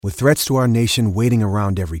With threats to our nation waiting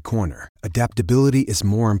around every corner, adaptability is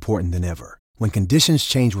more important than ever. When conditions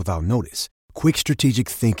change without notice, quick strategic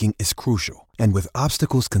thinking is crucial. And with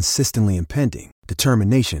obstacles consistently impending,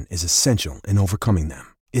 determination is essential in overcoming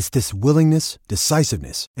them. It's this willingness,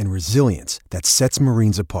 decisiveness, and resilience that sets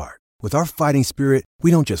Marines apart. With our fighting spirit, we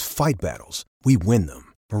don't just fight battles, we win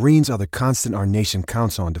them. Marines are the constant our nation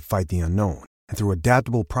counts on to fight the unknown. And through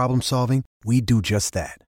adaptable problem solving, we do just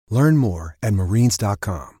that. Learn more at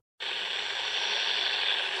marines.com.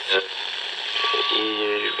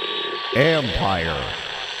 Empire.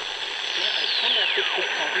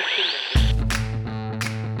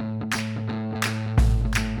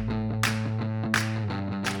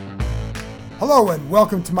 Hello and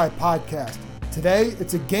welcome to my podcast. Today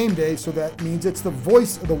it's a game day, so that means it's the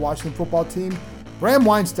voice of the Washington football team, Bram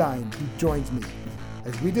Weinstein, who joins me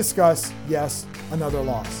as we discuss, yes, another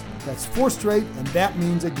loss. That's 4 straight, and that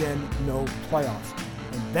means, again, no playoffs.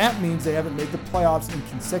 And that means they haven't made the playoffs in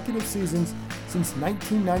consecutive seasons since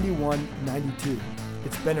 1991-92.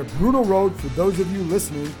 It's been a brutal road for those of you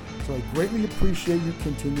listening, so I greatly appreciate you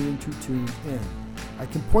continuing to tune in. I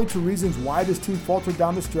can point to reasons why this team faltered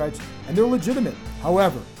down the stretch, and they're legitimate.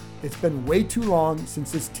 However, it's been way too long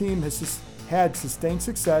since this team has had sustained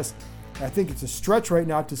success. I think it's a stretch right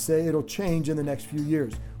now to say it'll change in the next few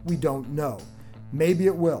years. We don't know. Maybe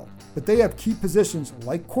it will. But they have key positions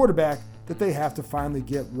like quarterback that they have to finally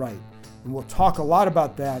get right. And we'll talk a lot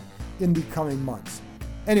about that in the coming months.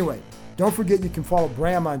 Anyway, don't forget you can follow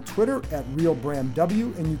Bram on Twitter at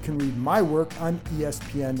RealBramW, and you can read my work on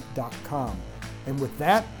ESPN.com. And with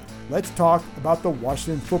that, let's talk about the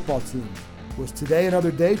Washington football team. Was today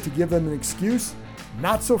another day to give them an excuse?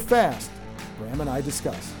 Not so fast. Bram and I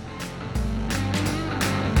discuss.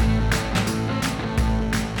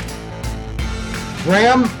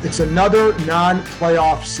 Bram, it's another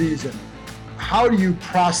non-playoff season. How do you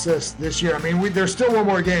process this year? I mean, there's still one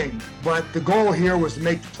more game, but the goal here was to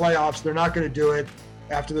make the playoffs. They're not going to do it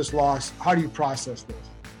after this loss. How do you process this?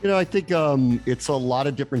 I think it's a lot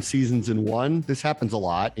of different seasons in one. This happens a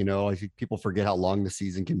lot. I think people forget how long the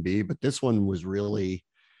season can be, but this one was really,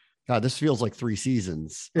 God, this feels like 3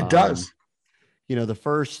 seasons. It does. The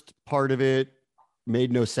first part of it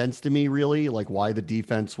made no sense to me, really, like why the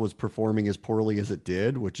defense was performing as poorly as it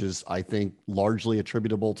did, which is, I think, largely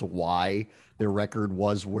attributable to why their record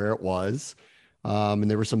was where it was. And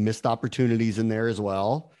there were some missed opportunities in there as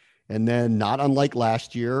well. And then, not unlike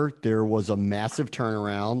last year, there was a massive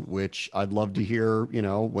turnaround, which I'd love to hear,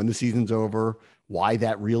 when the season's over, why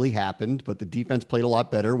that really happened. But the defense played a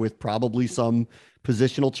lot better with probably some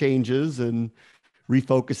positional changes and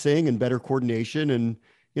refocusing and better coordination. And,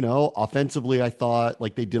 offensively, I thought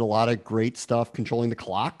like they did a lot of great stuff, controlling the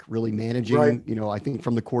clock, really managing, right. I think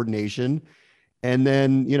from the coordination. And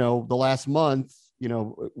then, the last month,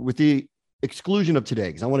 with the exclusion of today,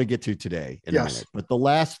 because I want to get to today in a minute, but the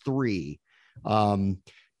last 3,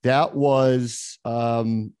 that was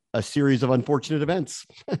a series of unfortunate events.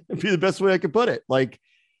 It'd be the best way I could put it. Like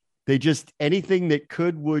they just, anything that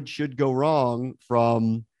should go wrong,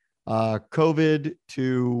 from COVID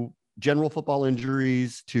to general football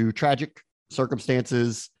injuries to tragic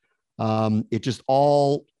circumstances. It just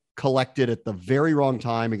all collected at the very wrong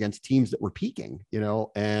time against teams that were peaking,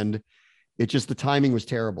 and it just, the timing was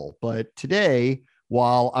terrible. But today,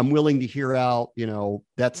 while I'm willing to hear out,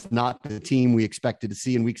 that's not the team we expected to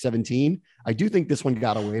see in week 17, I do think this one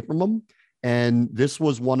got away from them. And this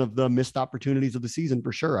was one of the missed opportunities of the season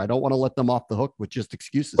for sure. I don't want to let them off the hook with just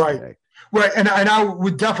excuses today. Right. And I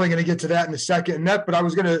would definitely going to get to that in a second. But I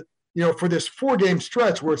was going to, for this 4-game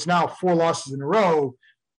stretch where it's now 4 losses in a row,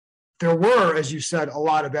 there were, as you said, a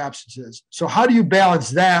lot of absences. So how do you balance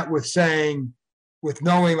that with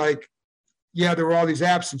knowing like, yeah, there were all these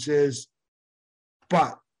absences,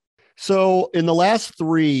 but. So in the last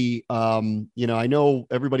 3, I know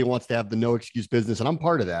everybody wants to have the no excuse business, and I'm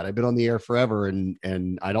part of that. I've been on the air forever,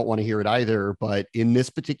 and I don't want to hear it either. But in this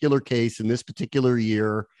particular case, in this particular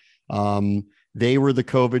year, they were the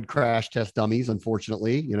COVID crash test dummies.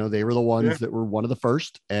 Unfortunately, they were the ones that were one of the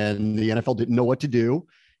first, and the NFL didn't know what to do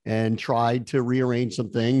and tried to rearrange some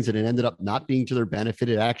things, and it ended up not being to their benefit.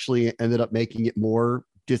 It actually ended up making it more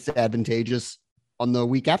disadvantageous on the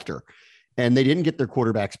week after. And they didn't get their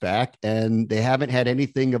quarterbacks back, and they haven't had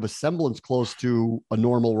anything of a semblance close to a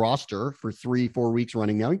normal roster for 3-4 weeks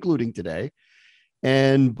running now, including today.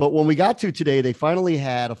 But when we got to today, they finally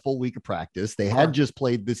had a full week of practice. They had just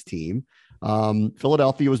played this team.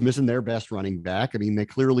 Philadelphia was missing their best running back. I mean, they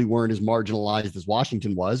clearly weren't as marginalized as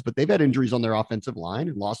Washington was, but they've had injuries on their offensive line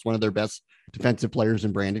and lost one of their best defensive players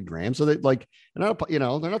in Brandon Graham. So they're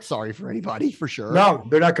not sorry for anybody, for sure. No,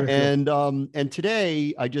 they're not going to. And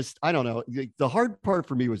today I don't know. The hard part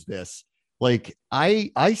for me was this. Like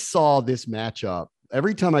I saw this matchup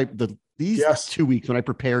every time these 2 weeks when I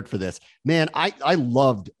prepared for this, man, I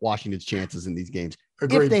loved Washington's chances in these games.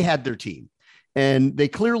 Agreed. If they had their team. And they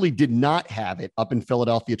clearly did not have it up in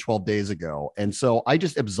Philadelphia 12 days ago. And so I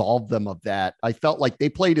just absolved them of that. I felt like they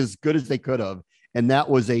played as good as they could have. And that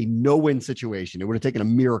was a no-win situation. It would have taken a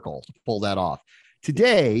miracle to pull that off.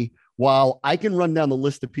 Today, while I can run down the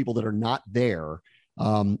list of people that are not there,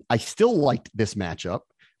 I still liked this matchup.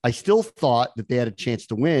 I still thought that they had a chance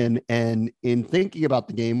to win. And in thinking about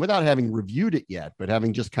the game, without having reviewed it yet, but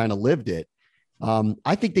having just kind of lived it,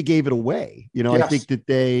 I think they gave it away. I think that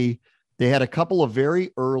they had a couple of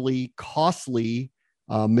very early, costly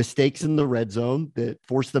mistakes in the red zone that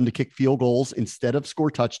forced them to kick field goals instead of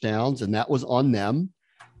score touchdowns, and that was on them.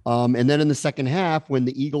 And then in the second half, when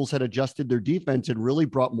the Eagles had adjusted their defense and really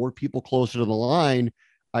brought more people closer to the line,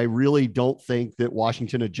 I really don't think that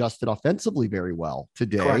Washington adjusted offensively very well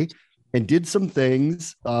today. Correct. And did some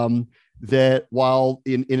things that, while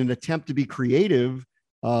in an attempt to be creative,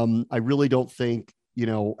 I really don't think,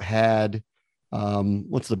 had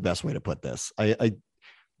what's the best way to put this?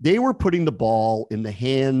 They were putting the ball in the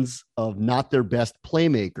hands of not their best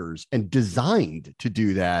playmakers and designed to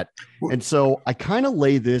do that. And so I kind of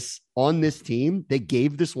lay this on this team. They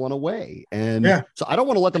gave this one away. And so I don't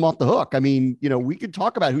want to let them off the hook. I mean, we could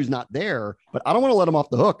talk about who's not there, but I don't want to let them off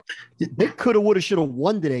the hook. They could have, would have, should have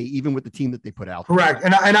won today, even with the team that they put out. Correct.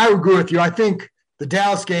 And I agree with you. I think the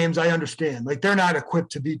Dallas games, I understand, like they're not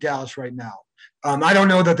equipped to beat Dallas right now. I don't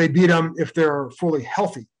know that they beat them if they're fully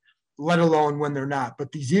healthy, let alone when they're not.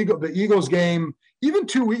 But the Eagles game, even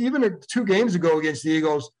two games ago against the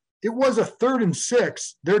Eagles, it was a 3rd and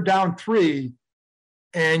 6. They're down 3,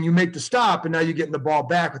 and you make the stop, and now you're getting the ball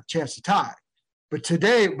back with a chance to tie. But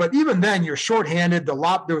even then, you're shorthanded. There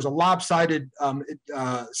was a lopsided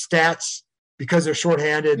stats because they're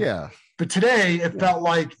shorthanded. Yeah. But today, it felt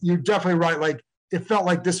like, you're definitely right. Like, it felt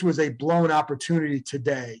like this was a blown opportunity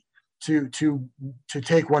today to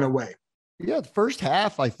take one away. Yeah, the first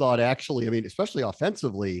half, I thought, actually, especially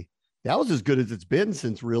offensively, that was as good as it's been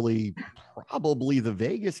since really probably the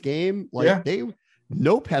Vegas game.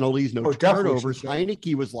 No penalties, no turnovers.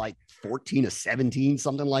 Heineke was like 14 of 17,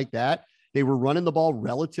 something like that. They were running the ball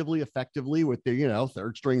relatively effectively with their,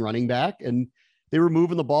 third string running back, and they were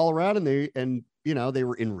moving the ball around, and they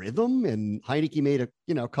were in rhythm, and Heineke made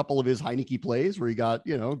a couple of his Heineke plays where he got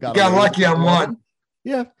lucky on one.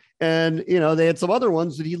 Yeah. And, they had some other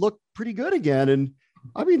ones that he looked pretty good again. And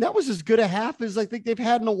that was as good a half as I think they've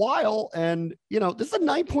had in a while. And, this is a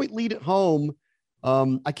 9-point lead at home.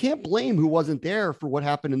 I can't blame who wasn't there for what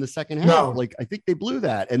happened in the second half. No. Like, I think they blew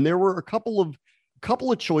that. And there were a couple of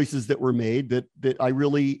choices that were made that I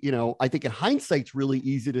really, I think in hindsight, it's really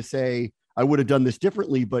easy to say I would have done this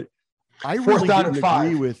differently, but I really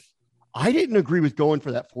didn't agree with going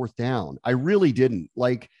for that 4th down. I really didn't.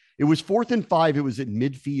 Like, it was 4th and 5. It was at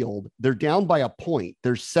midfield. They're down by a point.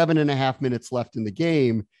 There's 7.5 minutes left in the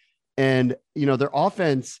game. And, their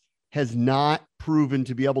offense has not proven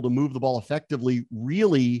to be able to move the ball effectively,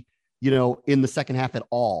 really, in the second half at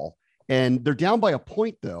all. And they're down by a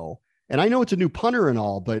point, though. And I know it's a new punter and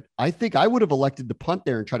all, but I think I would have elected to punt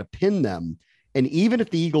there and try to pin them. And even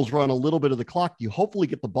if the Eagles run a little bit of the clock, you hopefully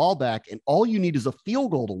get the ball back. And all you need is a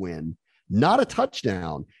field goal to win, not a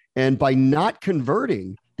touchdown. And by not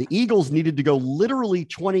converting, the Eagles needed to go literally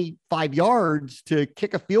 25 yards to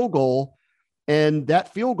kick a field goal. And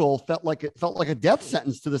that field goal felt like a death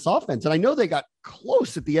sentence to this offense. And I know they got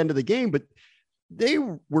close at the end of the game, but they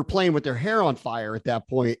were playing with their hair on fire at that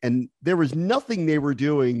point. And there was nothing they were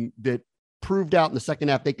doing that proved out in the second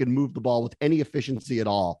half they could move the ball with any efficiency at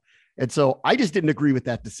all. And so I just didn't agree with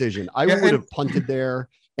that decision. I would have punted there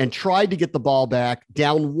and tried to get the ball back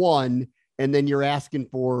down 1. And then you're asking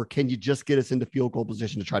for, can you just get us into field goal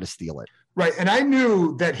position to try to steal it? Right. And I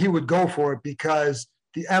knew that he would go for it because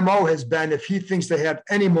the MO has been, if he thinks they have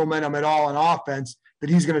any momentum at all on offense, that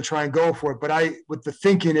he's going to try and go for it. But I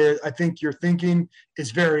think your thinking is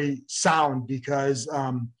very sound because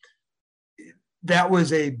that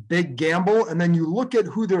was a big gamble. And then you look at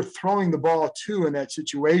who they're throwing the ball to in that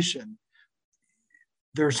situation.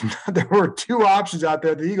 There were 2 options out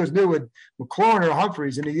there. The Eagles knew with McLaurin or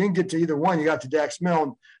Humphreys, and you didn't get to either one. You got to Dax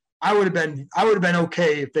Milne. I would have been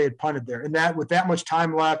okay if they had punted there. And that with that much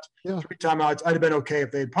time left, 3 timeouts, I'd have been okay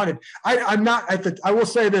if they had punted. I will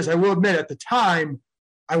say this. I will admit at the time,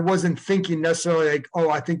 I wasn't thinking necessarily like, oh,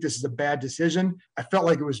 I think this is a bad decision. I felt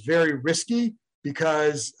like it was very risky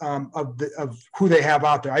because of who they have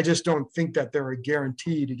out there. I just don't think that they're a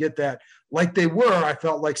guarantee to get that like they were. I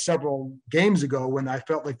felt like several games ago when I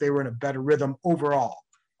felt like they were in a better rhythm overall.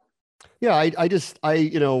 Yeah, I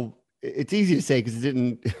it's easy to say because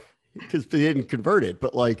they didn't convert it,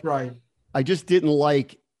 but like, right. I just didn't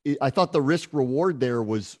like. I thought the risk reward there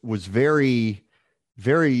was very,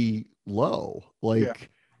 very low. Like, yeah.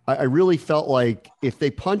 I really felt like if they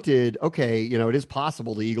punted, okay, it is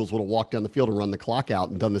possible the Eagles would have walked down the field and run the clock out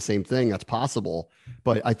and done the same thing. That's possible.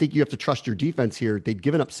 But I think you have to trust your defense here. They'd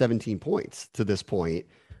given up 17 points to this point.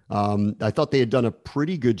 I thought they had done a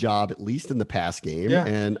pretty good job, at least in the pass game,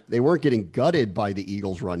 and they weren't getting gutted by the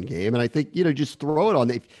Eagles run game. And I think, just throw it on.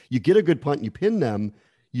 If you get a good punt and you pin them,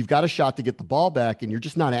 you've got a shot to get the ball back, and you're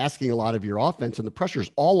just not asking a lot of your offense. And the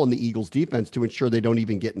pressure's all on the Eagles defense to ensure they don't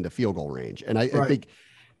even get into field goal range. And I think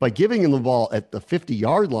by giving them the ball at the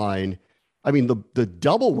 50-yard line, I mean, the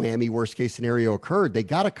double whammy worst case scenario occurred. They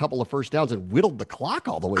got a couple of first downs and whittled the clock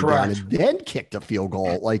all the way down and then kicked a field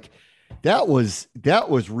goal. Like, that was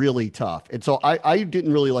really tough. And so I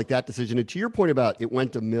didn't really like that decision. And to your point about it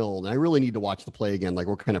went to Milne, I really need to watch the play again. Like,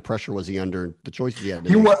 what kind of pressure was he under, the choices he had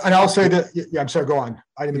to make. And I'll say that, I'm sorry, go on.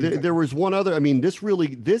 There was one other, I mean,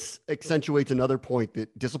 this accentuates another point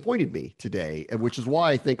that disappointed me today, which is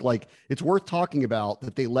why I think like it's worth talking about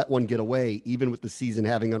that they let one get away, even with the season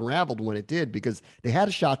having unraveled when it did, because they had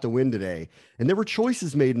a shot to win today. And there were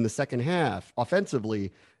choices made in the second half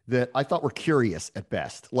offensively that I thought were curious at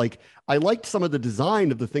best. Like, I liked some of the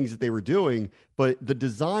design of the things that they were doing, but the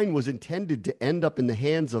design was intended to end up in the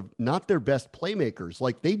hands of not their best playmakers.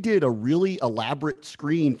 Like, they did a really elaborate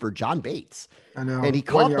screen for John Bates. I know. And he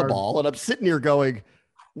caught the ball, and I'm sitting here going,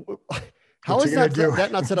 how is that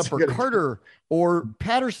not set up for Carter or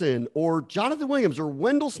Patterson or Jonathan Williams or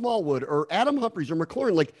Wendell Smallwood or Adam Humphries or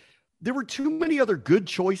McLaurin? Like, there were too many other good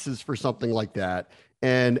choices for something like that.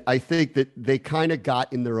 And I think that they kind of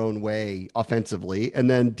got in their own way offensively. And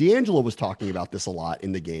then D'Angelo was talking about this a lot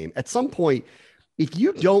in the game. At some point, if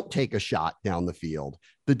you don't take a shot down the field,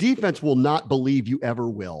 the defense will not believe you ever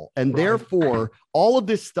will. And therefore, all of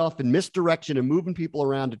this stuff and misdirection and moving people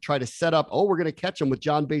around to try to set up, we're going to catch them with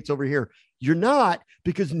John Bates over here. You're not,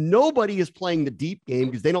 because nobody is playing the deep game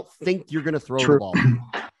because they don't think you're going to throw the ball.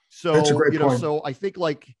 So, that's a great point. So I think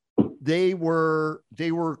like, they were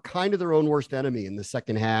kind of their own worst enemy in the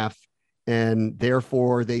second half, and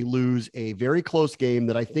therefore they lose a very close game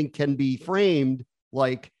that I think can be framed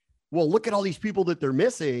like, well, look at all these people that they're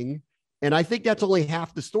missing. And I think that's only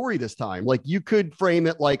half the story this time. Like, you could frame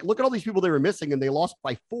it like, look at all these people they were missing and they lost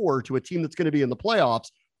by 4 to a team that's going to be in the playoffs.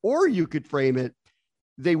 Or you could frame it,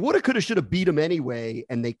 they would have, could have, should have beat them anyway,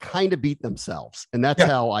 and they kind of beat themselves. And that's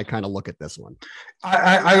how I kind of look at this one.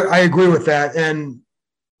 I agree with that. And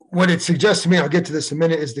what it suggests to me, I'll get to this in a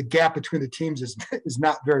minute, is the gap between the teams is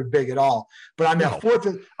not very big at all. But on the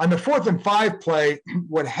 4th and 5 play,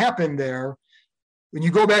 what happened there, when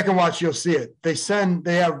you go back and watch, you'll see it. They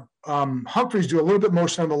have Humphries do a little bit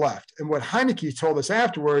motion on the left. And what Heineke told us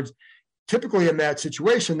afterwards, typically in that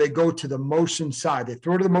situation, they go to the motion side. They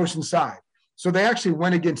throw to the motion side. So they actually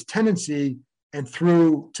went against tendency and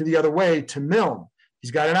threw to the other way to Milne.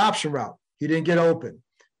 He's got an option route. He didn't get open.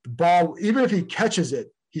 The ball, even if he catches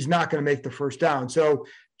it, he's not going to make the first down. So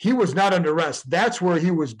he was not under rest. That's where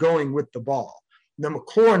he was going with the ball. Then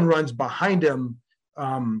McLaurin runs behind him,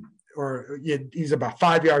 or he's about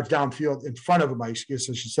 5 yards downfield in front of him, I guess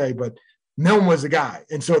I should say. But Milne was the guy.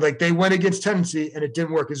 And so like they went against tendency and it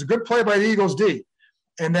didn't work. It's a good play by the Eagles D.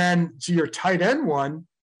 And then to your tight end one,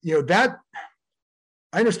 that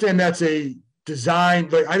I understand that's a design.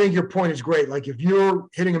 Like, I think your point is great. Like, if you're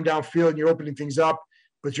hitting them downfield and you're opening things up,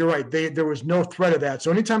 but you're right, there was no threat of that.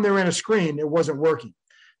 So anytime they ran a screen, it wasn't working.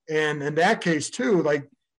 And in that case too, like,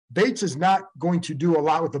 Bates is not going to do a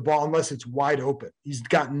lot with the ball unless it's wide open. He's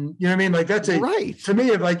gotten, you know what I mean? Like, that's to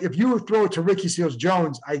me, like, if you throw it to Ricky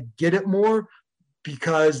Seals-Jones, I get it more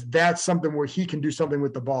because that's something where he can do something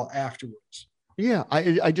with the ball afterwards. Yeah.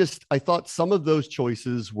 I thought some of those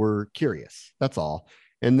choices were curious. That's all.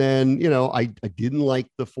 And then, I didn't like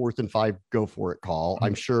the 4th and 5 go for it call.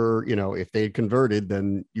 I'm sure, if they had converted,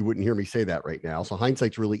 then you wouldn't hear me say that right now. So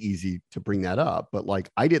hindsight's really easy to bring that up, but like,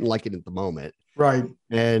 I didn't like it at the moment. Right.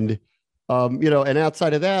 And, and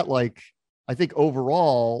outside of that, like, I think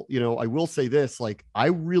overall, I will say this, like, I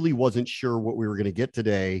really wasn't sure what we were going to get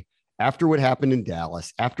today after what happened in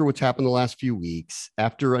Dallas, after what's happened the last few weeks,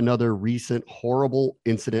 after another recent horrible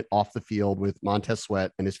incident off the field with Montez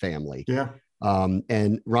Sweat and his family. Yeah.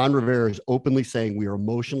 And Ron Rivera is openly saying we are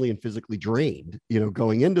emotionally and physically drained,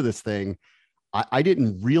 going into this thing. I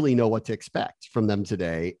didn't really know what to expect from them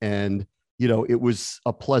today. And, it was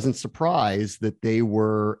a pleasant surprise that they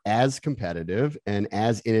were as competitive and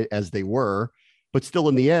as in it as they were. But still,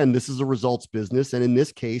 in the end, this is a results business. And in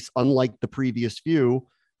this case, unlike the previous few,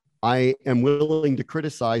 I am willing to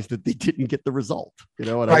criticize that they didn't get the result, and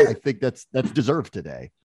right. I think that's deserved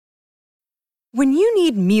today. When you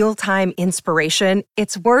need mealtime inspiration,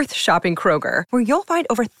 it's worth shopping Kroger, where you'll find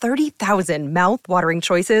over 30,000 mouth-watering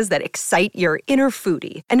choices that excite your inner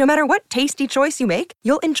foodie. And no matter what tasty choice you make,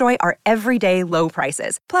 you'll enjoy our everyday low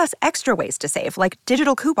prices, plus extra ways to save, like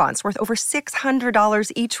digital coupons worth over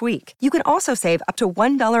 $600 each week. You can also save up to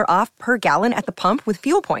 $1 off per gallon at the pump with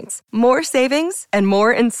fuel points. More savings and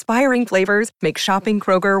more inspiring flavors make shopping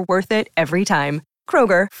Kroger worth it every time.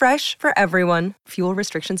 Kroger, fresh for everyone. Fuel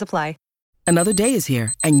restrictions apply. Another day is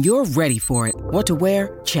here, and you're ready for it. What to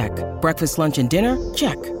wear? Check. Breakfast, lunch, and dinner?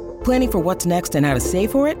 Check. Planning for what's next and how to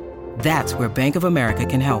save for it? That's where Bank of America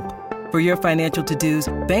can help. For your financial to-dos,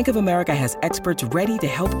 Bank of America has experts ready to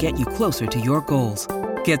help get you closer to your goals.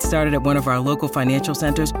 Get started at one of our local financial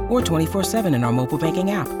centers or 24/7 in our mobile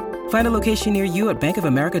banking app. Find a location near you at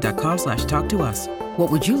bankofamerica.com/talktous. What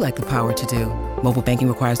would you like the power to do? Mobile banking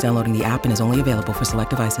requires downloading the app and is only available for select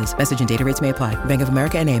devices. Message and data rates may apply. Bank of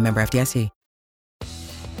America N.A., member FDIC.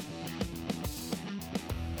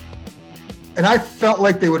 And I felt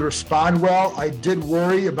like they would respond well. I did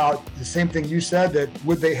worry about the same thing you said, that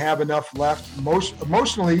would they have enough left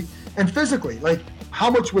emotionally and physically? Like, how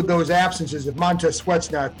much would those absences, if Montez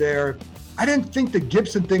Sweat's not there? I didn't think the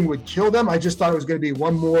Gibson thing would kill them. I just thought it was going to be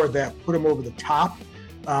one more that put them over the top.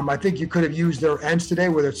 I think you could have used their ends today,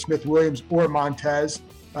 whether it's Smith Williams or Montez.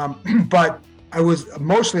 But I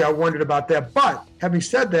wondered about that. But having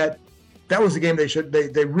said that, that was the game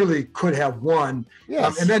they really could have won.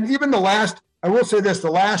 Yes. And then even I will say this, the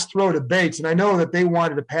last throw to Bates, and I know that they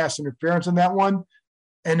wanted to pass interference on that one.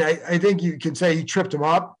 And I think you can say he tripped him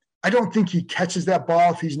up. I don't think he catches that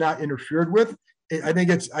ball if he's not interfered with. I think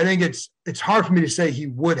it's hard for me to say he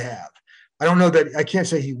would have. I don't know that I can't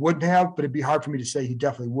say he wouldn't have, but it'd be hard for me to say he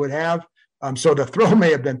definitely would have. So the throw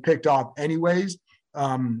may have been picked off anyways,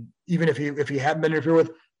 even if he hadn't been interfered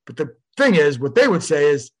with. But the thing is, what they would say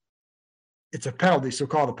is it's a penalty, so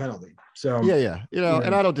call the penalty. So yeah.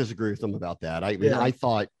 And I don't disagree with them about that. I mean, I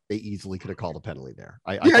thought they easily could have called a penalty there.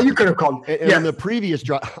 You could have called. And on the previous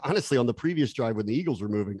drive, honestly, on the previous drive when the Eagles were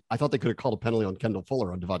moving, I thought they could have called a penalty on Kendall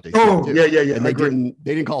Fuller on Devontae. Oh, too. Yeah. And they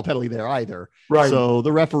didn't call a penalty there either. Right. So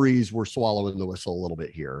the referees were swallowing the whistle a little bit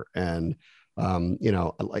here. And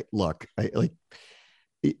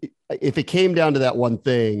if it came down to that one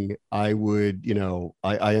thing, I would,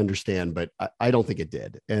 I understand, but I don't think it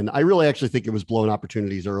did. And I really actually think it was blown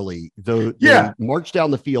opportunities early, though. They marched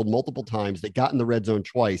down the field multiple times. They got in the red zone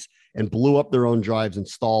twice and blew up their own drives and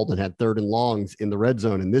stalled and had third and longs in the red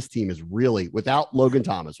zone. And this team is really, without Logan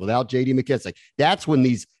Thomas, without JD McKissic, that's when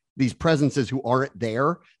these presences who aren't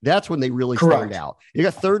there, that's when they really stand out. You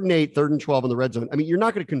got 3rd and 8, 3rd and 12 in the red zone. I mean, you're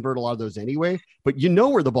not going to convert a lot of those anyway, but you know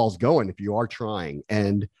where the ball's going if you are trying.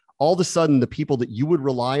 And all of a sudden, the people that you would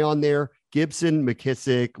rely on there, Gibson,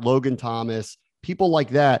 McKissic, Logan Thomas, people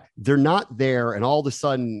like that, they're not there. And all of a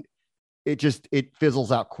sudden, it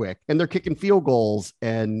fizzles out quick. And they're kicking field goals.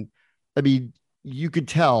 And I mean, you could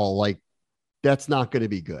tell, like, that's not going to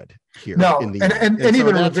be good here. No, and so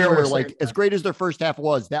even that's Rivera, where, like, as great as their first half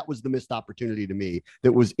was, that was the missed opportunity to me.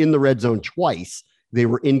 That was in the red zone twice. They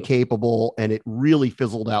were incapable, and it really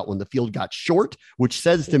fizzled out when the field got short, which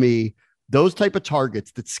says to me, those type of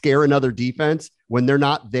targets that scare another defense, when they're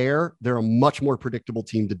not there, they're a much more predictable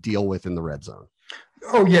team to deal with in the red zone.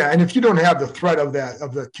 Oh yeah. And if you don't have the threat of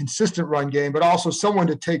the consistent run game, but also someone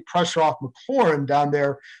to take pressure off McLaurin down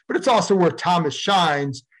there, but it's also where Thomas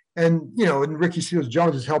shines. And, and Ricky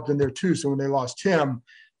Seals-Jones has helped in there too. So when they lost him,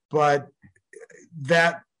 but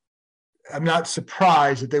that I'm not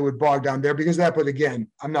surprised that they would bog down there because of that. But again,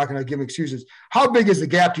 I'm not going to give excuses. How big is the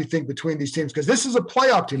gap, do you think, between these teams? Because this is a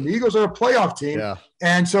playoff team. The Eagles are a playoff team. Yeah.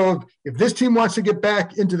 And so if this team wants to get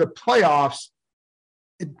back into the playoffs,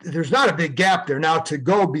 there's not a big gap there. Now, to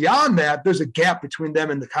go beyond that, there's a gap between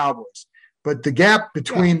them and the Cowboys. But the gap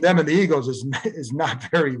between them and the Eagles is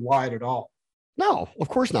not very wide at all. No, of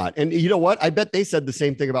course not. And you know what? I bet they said the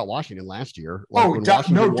same thing about Washington last year. When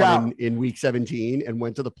Washington no won doubt. In week 17 and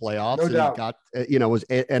went to the playoffs no and doubt. got, was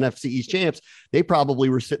NFC East champs. They probably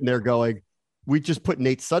were sitting there going, we just put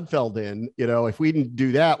Nate Sudfeld in, if we didn't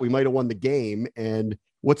do that, we might've won the game. And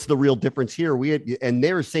what's the real difference here? And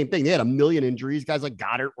they're the same thing. They had a million injuries. Guys like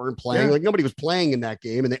Goddard weren't playing. Yeah. Like nobody was playing in that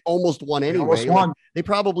game and they almost won anyway. Almost won. They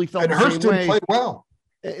probably felt and the Hurst same didn't way. play well.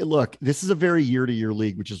 Look, this is a very year-to-year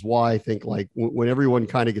league, which is why I think like when everyone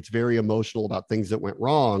kind of gets very emotional about things that went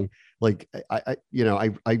wrong, like I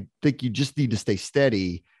think you just need to stay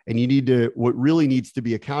steady, and you need to, what really needs to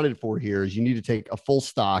be accounted for here is you need to take a full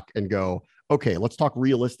stock and go, okay, let's talk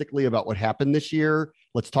realistically about what happened this year.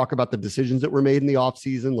 Let's talk about the decisions that were made in the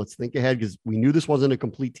offseason. Let's think ahead, because we knew this wasn't a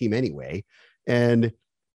complete team anyway. And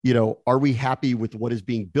are we happy with what is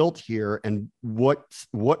being built here? And what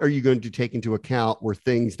are you going to take into account were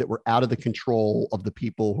things that were out of the control of the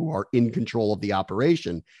people who are in control of the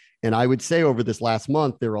operation? And I would say over this last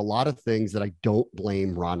month, there are a lot of things that I don't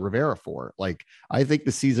blame Ron Rivera for. Like, I think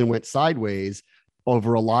the season went sideways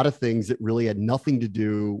over a lot of things that really had nothing to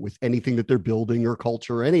do with anything that they're building or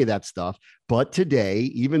culture or any of that stuff. But today,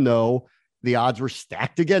 even though the odds were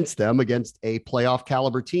stacked against them, against a playoff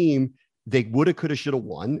caliber team, they woulda, coulda, shoulda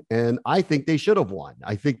won. And I think they should have won.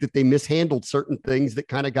 I think that they mishandled certain things that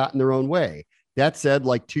kind of got in their own way. That said,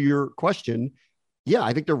 like, to your question, yeah,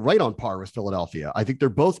 I think they're right on par with Philadelphia. I think they're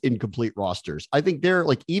both incomplete rosters. I think they're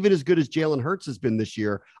like, even as good as Jalen Hurts has been this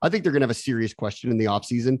year, I think they're going to have a serious question in the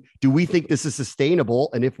offseason. Do we think this is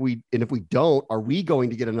sustainable? And if we don't, are we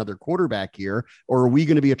going to get another quarterback here, or are we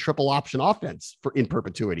going to be a triple option offense in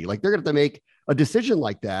perpetuity? Like, they're going to have to make a decision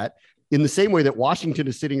like that, in the same way that Washington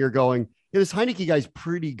is sitting here going, yeah, this Heineke guy's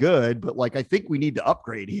pretty good, but like, I think we need to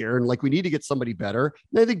upgrade here. And like, we need to get somebody better.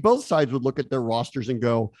 And I think both sides would look at their rosters and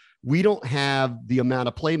go, we don't have the amount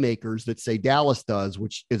of playmakers that say Dallas does,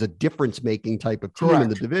 which is a difference-making type of team in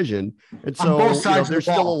the division. And so there's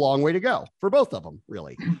still a long way to go for both of them,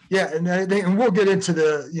 really. Yeah. And we'll get into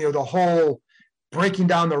the whole breaking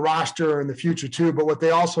down the roster in the future too. But what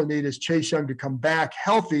they also need is Chase Young to come back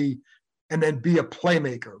healthy and then be a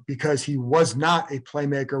playmaker, because he was not a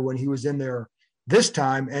playmaker when he was in there this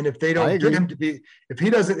time. And if they don't get him to be, if he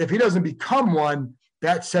doesn't become one,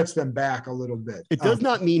 that sets them back a little bit. It does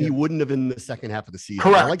not mean he wouldn't have in the second half of the season.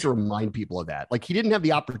 Correct. I like to remind people of that. Like, he didn't have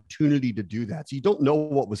the opportunity to do that. So you don't know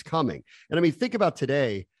what was coming. And I mean, think about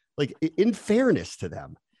today, like, in fairness to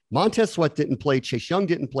them, Montez Sweat didn't play, Chase Young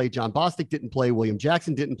didn't play, John Bostic didn't play, William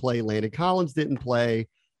Jackson didn't play, Landon Collins didn't play,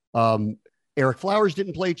 Eric Flowers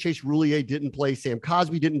didn't play, Chase Roulier didn't play, Sam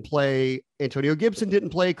Cosby didn't play, Antonio Gibson didn't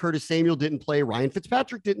play, Curtis Samuel didn't play, Ryan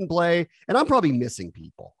Fitzpatrick didn't play, and I'm probably missing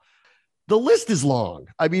people. The list is long.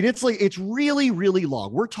 I mean, it's really, really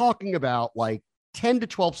long. We're talking about like 10 to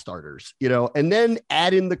 12 starters, and then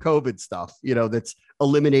add in the COVID stuff, that's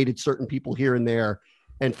eliminated certain people here and there.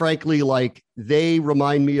 And frankly, like, they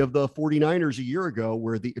remind me of the 49ers a year ago,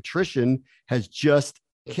 where the attrition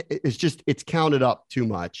it's counted up too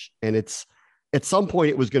much. And it's, at some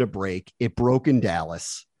point it was going to break. It broke in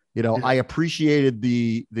Dallas. I appreciated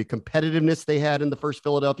the competitiveness they had in the first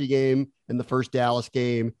Philadelphia game and the first Dallas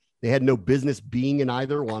game. They had no business being in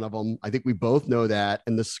either one of them. I think we both know that.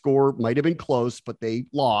 And the score might have been close, but they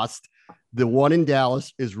lost. The one in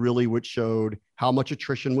Dallas is really what showed how much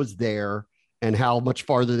attrition was there and how much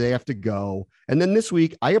farther they have to go. And then this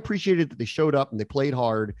week, I appreciated that they showed up and they played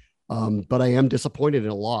hard. But I am disappointed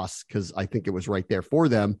in a loss, because I think it was right there for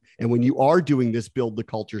them. And when you are doing this build the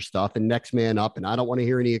culture stuff and next man up, and I don't want to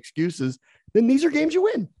hear any excuses, then these are games you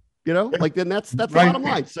win, like, then that's the bottom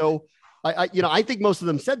line. So I think most of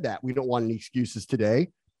them said that we don't want any excuses today.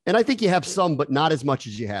 And I think you have some, but not as much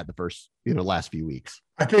as you had the first, last few weeks.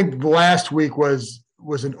 I think last week was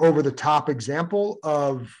an over the top example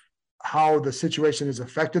of how the situation has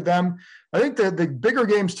affected them. I think the bigger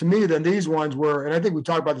games to me than these ones were, and I think we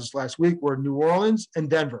talked about this last week, were New Orleans and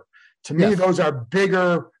Denver. To me, those are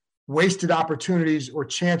bigger wasted opportunities or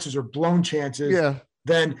chances or blown chances. Yeah.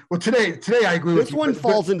 Today I agree with you. This one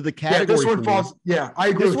falls into the category. This one falls. Yeah, I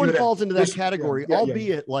agree. This one falls into that category,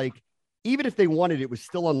 albeit like, even if they wanted, it was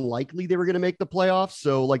still unlikely they were going to make the playoffs.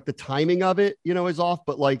 So like, the timing of it, is off.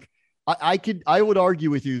 But like, I would argue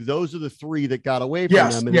with you, those are the three that got away from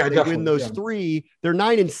them. And if they win those three, they're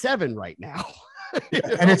 9-7 right now.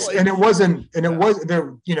 The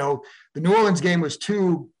New Orleans game was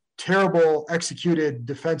two terrible executed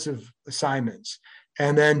defensive assignments.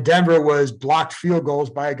 And then Denver was blocked field goals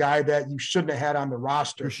by a guy that you shouldn't have had on the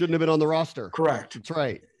roster. Who shouldn't have been on the roster. Correct. That's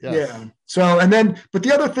right. Yes. Yeah. So, but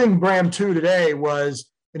the other thing, Bram, too, today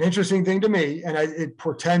was an interesting thing to me, and it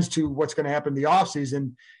portends to what's going to happen in the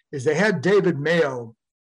offseason, is they had David Mayo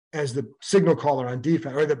as the signal caller on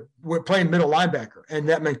defense, or we're playing middle linebacker. And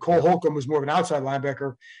that meant Cole Holcomb was more of an outside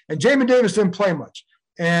linebacker, and Jamin Davis didn't play much.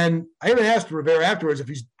 And I even asked Rivera afterwards if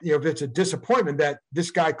if it's a disappointment that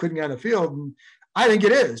this guy couldn't get on the field. And I think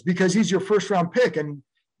it is, because he's your first round pick. And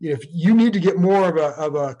if you need to get more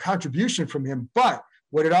of a contribution from him, but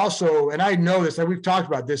what it also, and I know this, and we've talked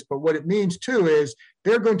about this, but what it means too is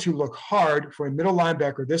they're going to look hard for a middle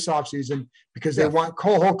linebacker this offseason because they want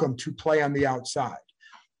Cole Holcomb to play on the outside.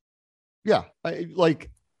 Yeah.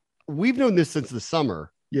 We've known this since the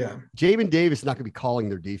summer. Yeah. Jamin Davis is not going to be calling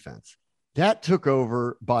their defense. That took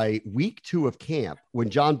over by week 2 of camp when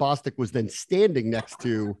John Bostic was then standing next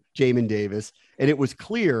to Jamin Davis. And it was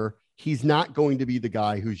clear he's not going to be the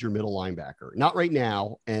guy who's your middle linebacker. Not right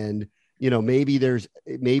now. And, maybe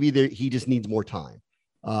he just needs more time.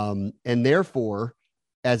 And therefore,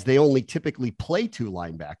 as they only typically play 2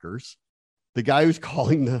 linebackers, the guy who's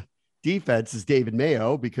calling the defense is David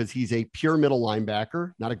Mayo because he's a pure middle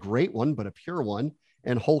linebacker, not a great one, but a pure one.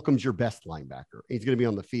 And Holcomb's your best linebacker. He's going to be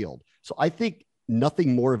on the field. So I think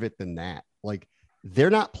nothing more of it than that. Like, they're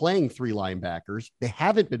not playing 3 linebackers. They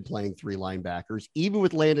haven't been playing 3 linebackers, even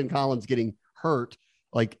with Landon Collins getting hurt.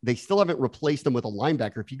 Like, they still haven't replaced them with a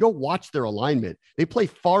linebacker. If you go watch their alignment, they play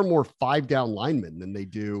far more 5-down linemen than they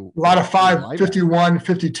do. A lot of 5, 51,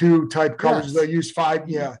 52 type coverages. Yes. They use 5.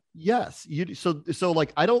 Yeah. Yes. So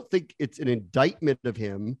like, I don't think it's an indictment of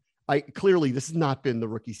him. Clearly this has not been the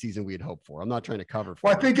rookie season we had hoped for. I'm not trying to cover.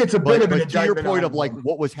 Well, I think it's a bit of an indictment. To your point of like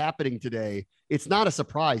what was happening today, it's not a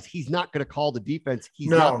surprise. He's not going to call the defense. He's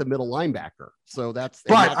not the middle linebacker. So that's.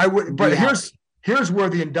 But here's where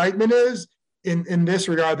the indictment is in this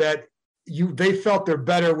regard, that they felt they're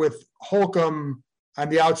better with Holcomb on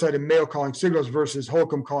the outside and Mayo calling signals versus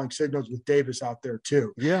Holcomb calling signals with Davis out there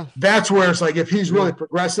too. Yeah, that's where it's like if he's really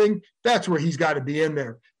progressing, that's where he's got to be in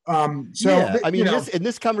there.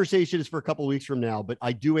 This conversation is for a couple of weeks from now, but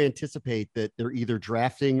I do anticipate that they're either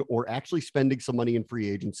drafting or actually spending some money in free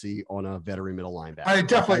agency on a veteran middle linebacker.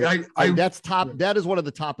 That is one of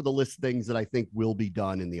the top of the list things that I think will be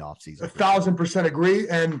done in the offseason. 1,000% agree.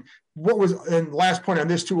 And last point on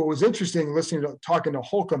this too, what was interesting talking to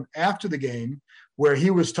Holcomb after the game, where he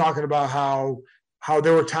was talking about how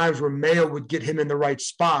there were times where Mayo would get him in the right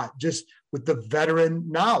spot just with the veteran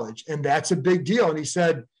knowledge. And that's a big deal. And he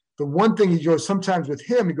said, the one thing he goes, sometimes with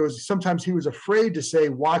him, he goes, sometimes he was afraid to say,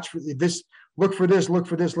 watch for this, look for this, look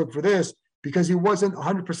for this, look for this, because he wasn't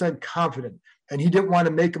 100% confident. And he didn't want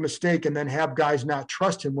to make a mistake and then have guys not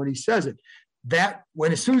trust him when he says it.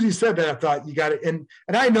 As soon as he said that, I thought you got it. And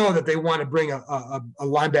I know that they want to bring a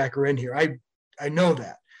linebacker in here. I know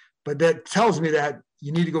that, but that tells me that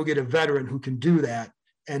you need to go get a veteran who can do that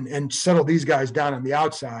and settle these guys down on the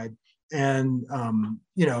outside. And,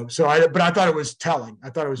 but I thought it was telling. I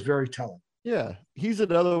thought it was very telling. Yeah. He's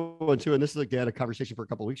another one too. And this is again, a conversation for a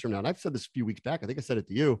couple of weeks from now. And I've said this a few weeks back. I think I said it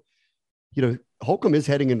to you. Holcomb is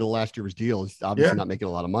heading into last year's deal. He's obviously not making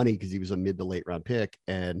a lot of money because he was a mid to late round pick.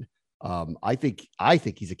 And I think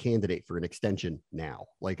he's a candidate for an extension now.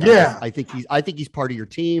 I think he's part of your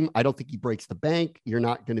team. I don't think he breaks the bank. You're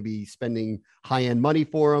not going to be spending high end money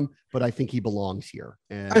for him, but I think he belongs here.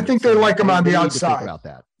 And I think they like him on the outside. Think about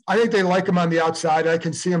that. I think they like him on the outside. I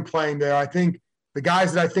can see him playing there. I think the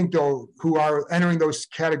guys that I think who are entering those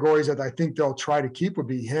categories that I think they'll try to keep would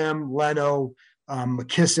be him, Leno,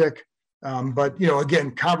 McKissick. But,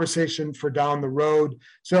 again, conversation for down the road.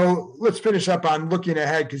 So let's finish up on looking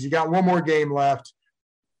ahead because you got one more game left.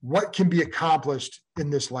 What can be accomplished in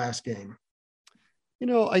this last game?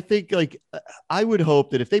 I think I would hope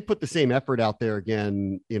that if they put the same effort out there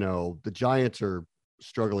again, the Giants are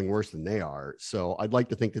struggling worse than they are. So I'd like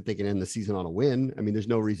to think that they can end the season on a win. I mean, there's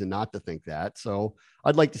no reason not to think that. So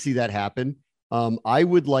I'd like to see that happen. I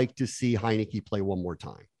would like to see Heinicke play one more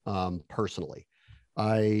time. Personally,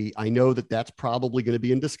 I know that that's probably going to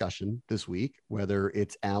be in discussion this week, whether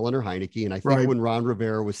it's Allen or Heinicke. And I think when Ron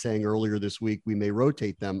Rivera was saying earlier this week, we may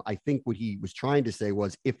rotate them. I think what he was trying to say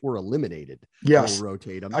was if we're eliminated, we'll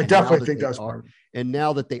rotate them. I definitely think that's part. And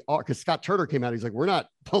now that they are, because Scott Turner came out, he's like, we're not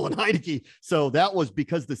pulling Heinicke. So that was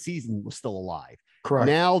because the season was still alive. Correct.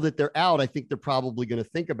 Now that they're out, I think they're probably going to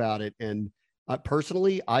think about it. And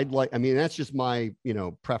personally, that's just my,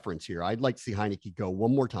 preference here. I'd like to see Heinicke go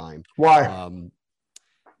one more time. Why?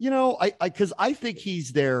 Because I think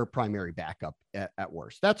he's their primary backup at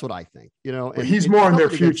worst. That's what I think, and he's more in their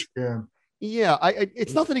future.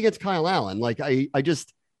 It's nothing against Kyle Allen.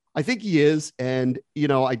 I think he is. And,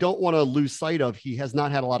 I don't want to lose sight of, he has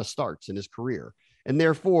not had a lot of starts in his career. And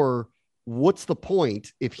therefore, what's the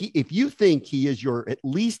point? If you think he is your at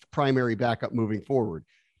least primary backup moving forward,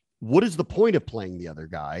 what is the point of playing the other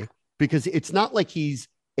guy? Because it's not like he's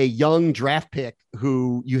a young draft pick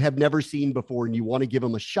who you have never seen before and you want to give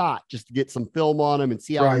him a shot just to get some film on him and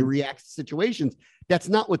see how he reacts to situations. That's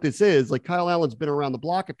not what this is. Like, Kyle Allen's been around the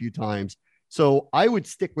block a few times. So I would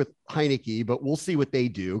stick with Heinicke, but we'll see what they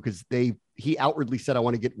do because he outwardly said, I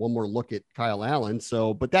want to get one more look at Kyle Allen.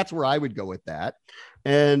 So, but that's where I would go with that.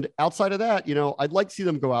 And outside of that, I'd like to see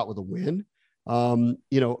them go out with a win.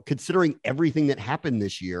 Considering everything that happened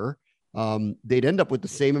this year, they'd end up with the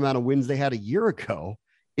same amount of wins they had a year ago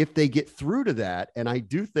if they get through to that. And I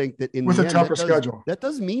do think that with a tougher schedule, that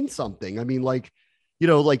does mean something. I mean,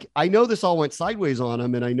 I know this all went sideways on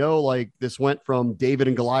them, and I know this went from David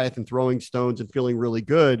and Goliath and throwing stones and feeling really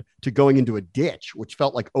good to going into a ditch, which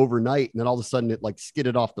felt like overnight. And then all of a sudden it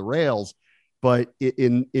skidded off the rails. But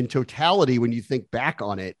in totality, when you think back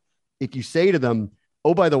on it, if you say to them,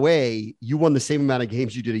 oh, by the way, you won the same amount of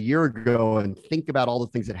games you did a year ago, and think about all the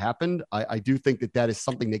things that happened, I do think that is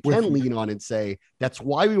something they can lean on and say, that's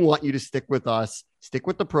why we want you to stick with us, stick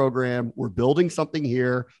with the program. We're building something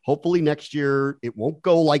here. Hopefully next year, it won't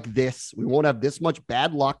go like this. We won't have this much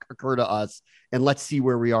bad luck occur to us. And let's see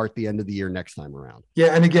where we are at the end of the year next time around.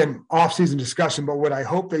 Yeah. And again, off-season discussion, but what I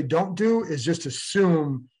hope they don't do is just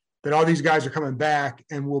assume that all these guys are coming back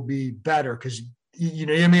and will be better. Cause you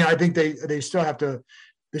know what I mean? I think they still have to,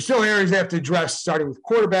 there's still areas they have to address, starting with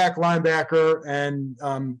quarterback, linebacker. And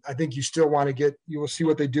I think you still want to you will see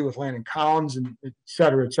what they do with Landon Collins and et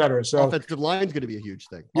cetera, et cetera. So offensive line is going to be a huge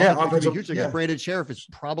thing. Yeah. Offensive huge thing. Yeah. Brandon Sheriff is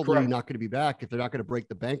probably not going to be back if they're not going to break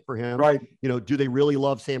the bank for him. Right. Do they really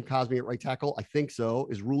love Sam Cosmi at right tackle? I think so.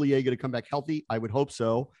 Is Roulier going to come back healthy? I would hope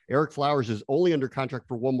so. Eric Flowers is only under contract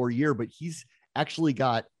for one more year, but he's actually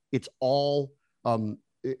got, it's all,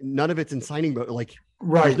 none of it's in signing mode.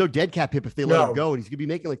 Right. There's no dead cap hit if they let him go, and he's going to be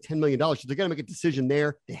making $10 million. So they're going to make a decision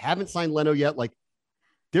there. They haven't signed Leno yet.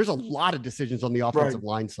 There's a lot of decisions on the offensive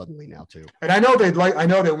line suddenly now too. And I know they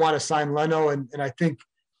want to sign Leno, and I think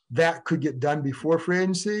that could get done before free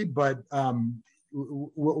agency, but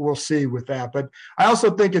we'll see with that. But I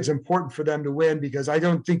also think it's important for them to win, because I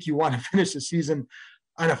don't think you want to finish the season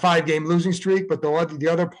on a 5-game losing streak. But the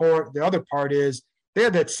other part is, they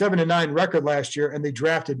had that 7-9 record last year, and they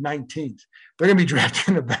drafted 19th. They're going to be drafted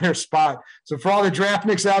in a better spot. So for all the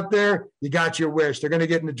draftniks out there, you got your wish. They're going to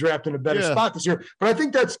get in the draft in a better spot this year. But I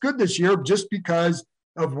think that's good this year, just because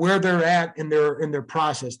of where they're at in their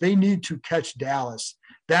process. They need to catch Dallas.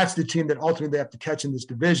 That's the team that ultimately they have to catch in this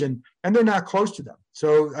division, and they're not close to them.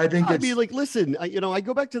 So I think listen, I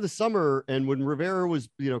go back to the summer, and when Rivera was,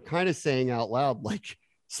 kind of saying out loud,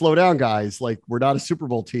 slow down, guys. We're not a Super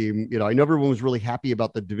Bowl team. I know everyone was really happy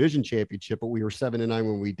about the division championship, but we were 7-9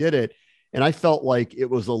 when we did it. And I felt like it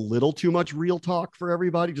was a little too much real talk for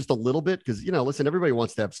everybody, just a little bit. Cause listen, everybody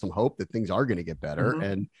wants to have some hope that things are going to get better.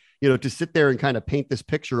 Mm-hmm. And, to sit there and kind of paint this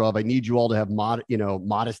picture of, I need you all to have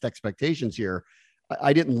modest expectations here.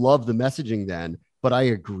 I didn't love the messaging then, but I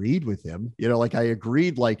agreed with him. I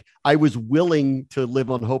agreed, I was willing to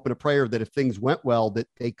live on hope and a prayer that if things went well, that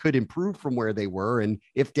they could improve from where they were. And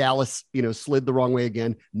if Dallas, slid the wrong way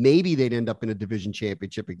again, maybe they'd end up in a division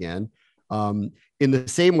championship again. In the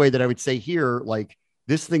same way that I would say here,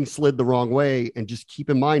 this thing slid the wrong way, and just keep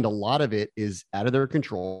in mind, a lot of it is out of their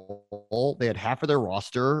control. They had half of their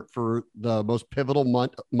roster for the most pivotal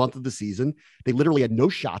month of the season. They literally had no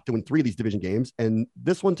shot to win 3 of these division games. And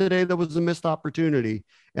this one today, that was a missed opportunity.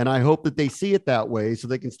 And I hope that they see it that way, so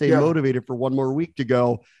they can stay motivated for one more week to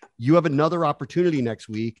go, you have another opportunity next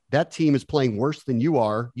week. That team is playing worse than you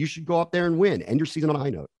are. You should go out there and win, end your season on a high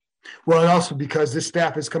note. Well, and also because this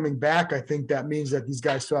staff is coming back, I think that means that these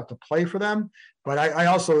guys still have to play for them. But I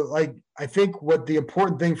also I think what the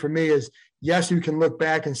important thing for me is, yes, you can look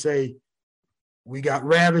back and say, we got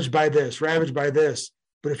ravaged by this.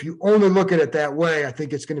 But if you only look at it that way, I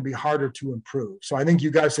think it's going to be harder to improve. So I think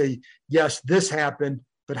you got to say, yes, this happened,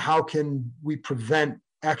 but how can we prevent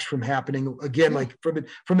X from happening again?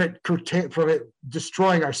 From it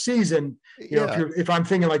destroying our season. If I'm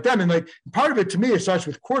thinking like them, and part of it to me, it starts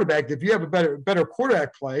with quarterback. If you have a better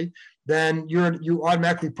quarterback play, then you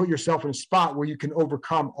automatically put yourself in a spot where you can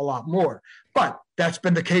overcome a lot more. But that's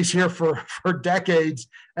been the case here for decades,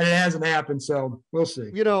 and it hasn't happened. So we'll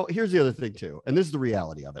see. Here's the other thing too, and this is the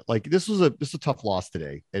reality of it. This was a tough loss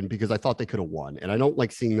today, and because I thought they could have won, and I don't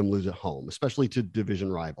like seeing them lose at home, especially to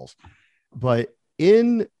division rivals. But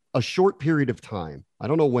in a short period of time, I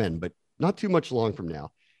don't know when, but not too much long from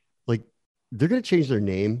now, they're going to change their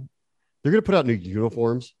name. They're going to put out new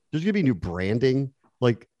uniforms. There's going to be new branding.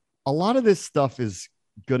 A lot of this stuff is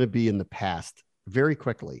going to be in the past very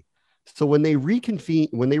quickly. So when they reconvene,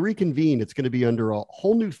 it's going to be under a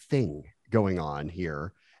whole new thing going on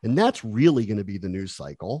here. And that's really going to be the news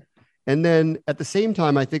cycle. And then at the same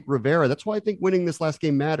time, I think Rivera, that's why I think winning this last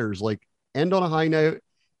game matters. End on a high note.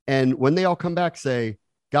 And when they all come back, say,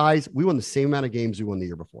 guys, we won the same amount of games we won the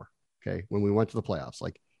year before. Okay. When we went to the playoffs,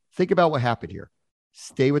 think about what happened here.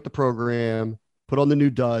 Stay with the program, put on the new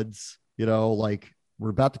duds, we're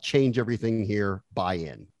about to change everything here, buy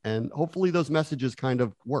in. And hopefully those messages kind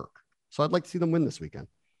of work. So I'd like to see them win this weekend.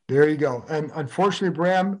 There you go. And unfortunately,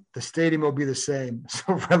 Bram, the stadium will be the same.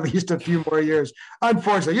 So for at least a few more years.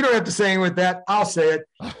 Unfortunately, you don't have to say anything with that. I'll say it.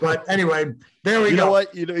 But anyway, there we go. You know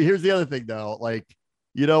what? Here's the other thing, though. Like,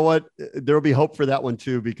 you know what? There will be hope for that one,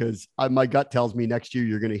 too, because my gut tells me next year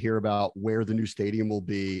you're going to hear about where the new stadium will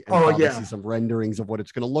be and see some renderings of what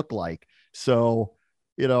it's going to look like. So,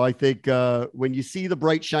 I think when you see the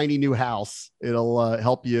bright, shiny new house, it'll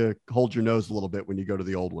help you hold your nose a little bit when you go to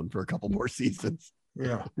the old one for a couple more seasons.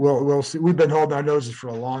 Yeah, we'll see. We've been holding our noses for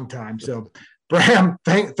a long time. So, Bram,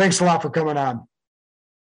 thanks a lot for coming on.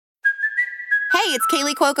 Hey, it's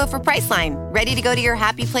Kaylee Cuoco for Priceline. Ready to go to your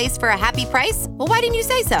happy place for a happy price? Well, why didn't you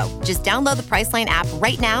say so? Just download the Priceline app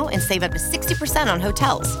right now and save up to 60% on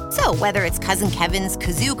hotels. So whether it's Cousin Kevin's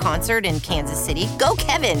Kazoo Concert in Kansas City, go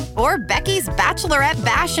Kevin, or Becky's Bachelorette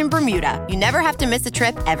Bash in Bermuda, you never have to miss a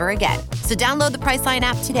trip ever again. So download the Priceline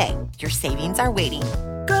app today. Your savings are waiting.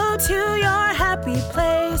 Go to your happy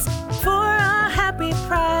place for a happy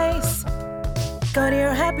price. Go to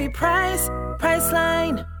your happy price,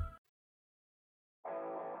 Priceline.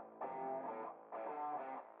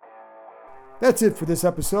 That's it for this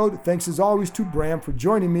episode. Thanks as always to Bram for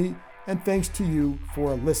joining me, and thanks to you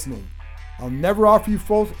for listening. I'll never offer you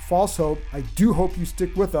false hope. I do hope you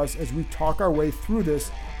stick with us as we talk our way through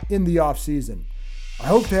this in the off season. I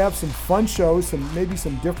hope to have some fun shows, maybe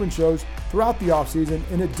some different shows throughout the off season,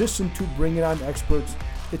 in addition to bringing on experts,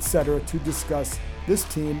 etc., to discuss this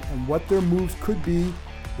team and what their moves could be,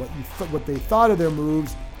 what they thought of their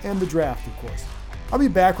moves, and the draft, of course. I'll be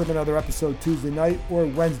back with another episode Tuesday night or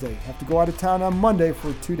Wednesday. I have to go out of town on Monday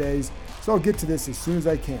for 2 days, so I'll get to this as soon as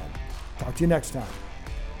I can. Talk to you next time.